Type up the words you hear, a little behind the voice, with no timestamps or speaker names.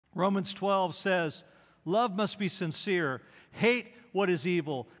Romans 12 says, love must be sincere. Hate what is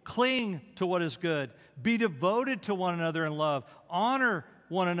evil. Cling to what is good. Be devoted to one another in love. Honor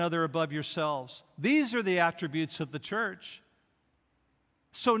one another above yourselves. These are the attributes of the church.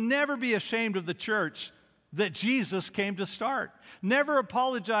 So never be ashamed of the church that Jesus came to start. Never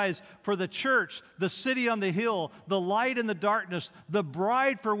apologize for the church, the city on the hill, the light in the darkness, the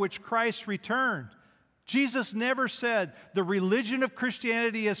bride for which Christ returned. Jesus never said the religion of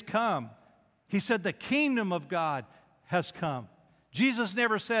Christianity has come. He said the kingdom of God has come. Jesus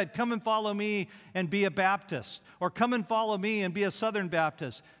never said, come and follow me and be a Baptist, or come and follow me and be a Southern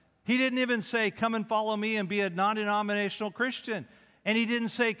Baptist. He didn't even say, come and follow me and be a non-denominational Christian. And he didn't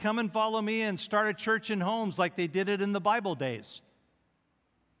say, come and follow me and start a church in homes like they did it in the Bible days.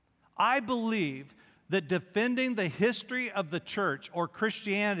 I believe that defending the history of the church or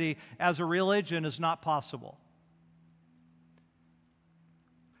Christianity as a religion is not possible.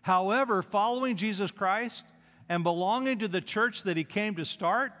 However, following Jesus Christ and belonging to the church that he came to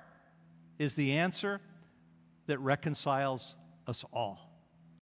start is the answer that reconciles us all.